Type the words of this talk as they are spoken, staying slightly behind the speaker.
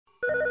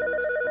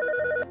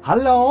ฮัล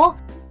โหล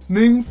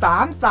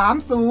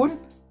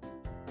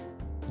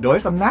1330โดย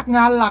สำนักง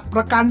านหลักป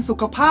ระกันสุ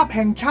ขภาพแ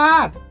ห่งชา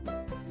ติ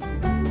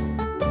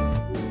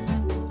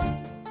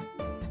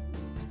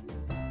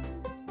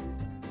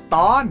ต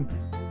อน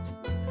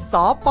ส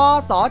ป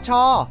สช.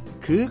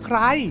คือใคร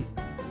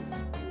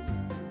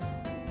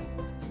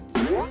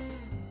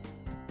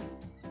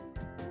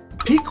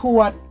พี่ข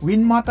วดวิ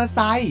นมอเตอร์ไซ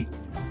ค์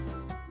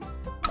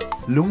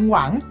ลุงห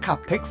วังขับ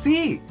แท็ก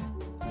ซี่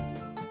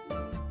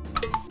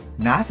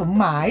น้าสม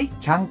หมาย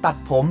ช่างตัด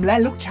ผมและ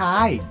ลูกชา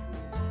ย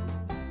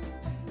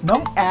น้อ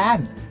งแอน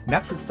นั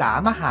กศึกษา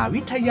มหา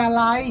วิทยา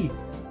ลัย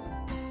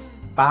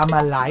ป้าม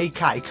าลัย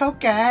ขายข้าว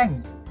แกง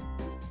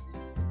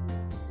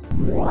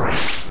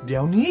เดี๋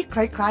ยวนี้ใ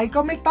ครๆก็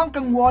ไม่ต้อง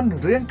กังวล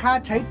เรื่องค่า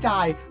ใช้จ่า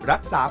ยรั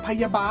กษาพ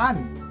ยาบาล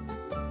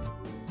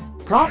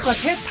เพราะประ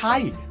เทศไท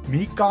ย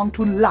มีกอง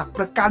ทุนหลักป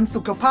ระกัน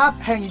สุขภาพ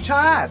แห่งช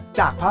าติ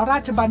จากพระรา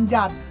ชบัญ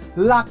ญัติ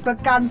หลักประ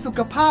กันสุข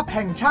ภาพแ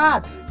ห่งชา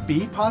ติปี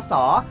พ.ศ.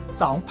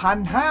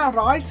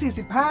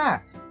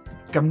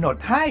 2545 กำหนด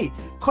ให้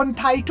คน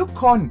ไทยทุก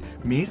คน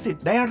มีสิท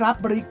ธิ์ได้รับ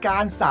บริกา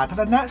รสาธา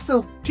รณสุ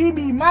ขที่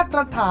มีมาต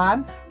รฐาน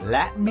แล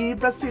ะมี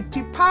ประสิท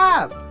ธิภา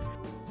พ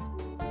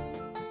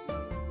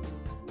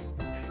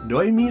โด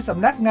ยมีส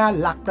ำนักงาน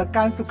หลักประ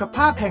กันสุขภ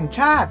าพแห่ง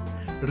ชาติ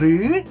หรื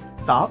อ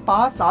สป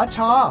สช.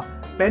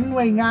เป็นห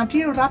น่วยงาน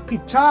ที่รับผิ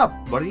ดชอบ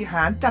บริห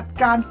ารจัด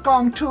การกอ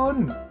งทุน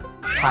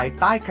ภาย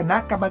ใต้คณะ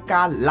กรรมก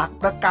ารหลัก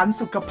ประกัน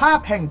สุขภาพ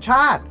แห่งช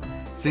าติ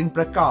ซึ่งป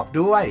ระกอบ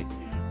ด้วย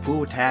ผู้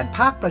แทนภ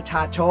าคประช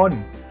าชน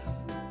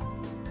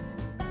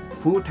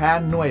ผู้แทน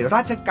หน่วยร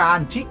าชการ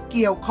ที่เ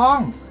กี่ยวข้อ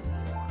ง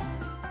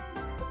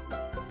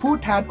ผู้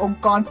แทนอง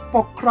ค์กรป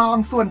กครอง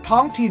ส่วนท้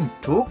องถิ่น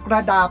ทุกร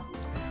ะดับ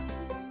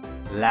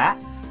และ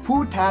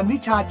ผู้แทนวิ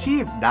ชาชี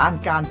พด้าน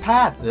การแพ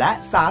ทย์และ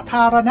สาธ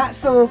ารณ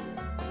สุข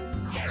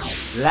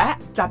และ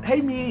จัดให้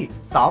มี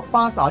สป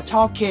สช.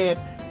เขต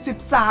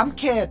13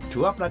เขต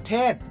ทั่วประเท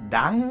ศ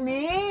ดัง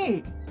นี้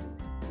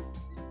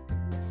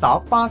ส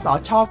ปส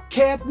ช.เข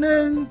ต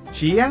1เ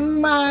ชียง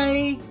ใหม่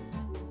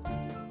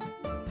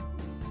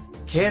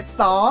เขต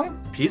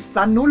2พิษ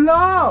ณุโล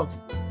ก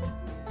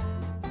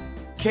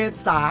เขต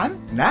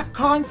3นค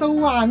รส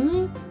วรรค์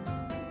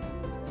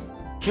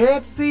เข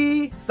ต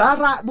4ส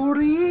ระบุ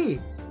รี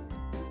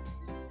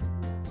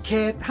เข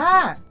ต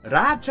5ร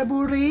าชบุ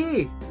รี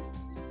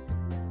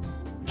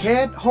เข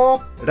ต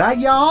6ระ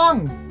ยอง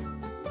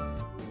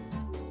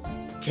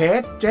เข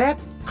ต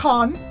7ขอ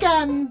นแก่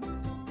น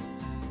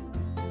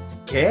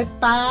เขต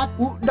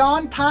8อุด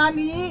รธา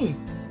นี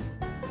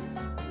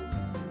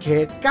เข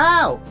ต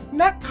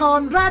9นคร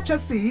ราช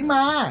สีม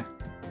า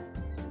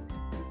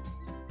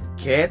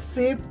เขต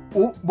10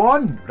อุบ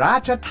ลรา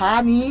ชธา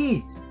นี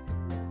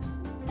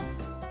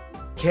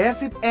เขต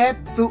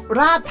11สุ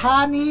ราษฎร์ธา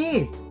นี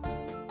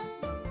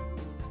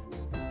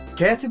เ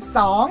ขต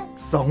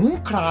12สง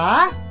ขลา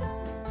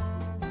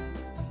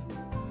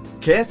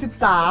เขต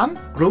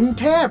13กรุง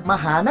เทพม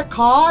หานค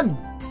ร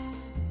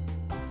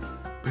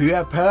เพื่อ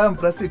เพิ่ม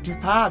ประสิทธิ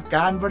ภาพก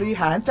ารบริ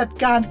หารจัด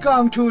การกอ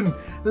งทุน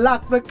หลั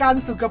กประกัน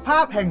สุขภา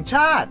พแห่งช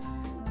าติ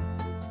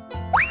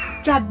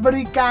จัดบ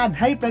ริการ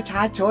ให้ประช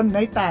าชนใน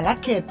แต่ละ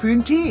เขตพื้น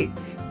ที่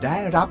ได้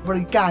รับบ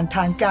ริการท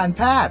างการแ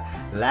พทย์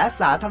และ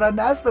สาธาร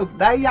ณสุข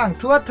ได้อย่าง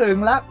ทั่วถึง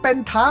และเป็น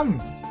ธรรม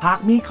หาก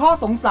มีข้อ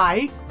สงสัย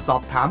สอ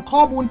บถามข้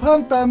อมูลเพิ่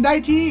มเติมได้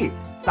ที่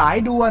สาย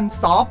ด่วน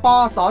สป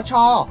สช.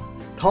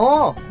โทร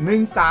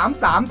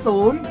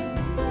1330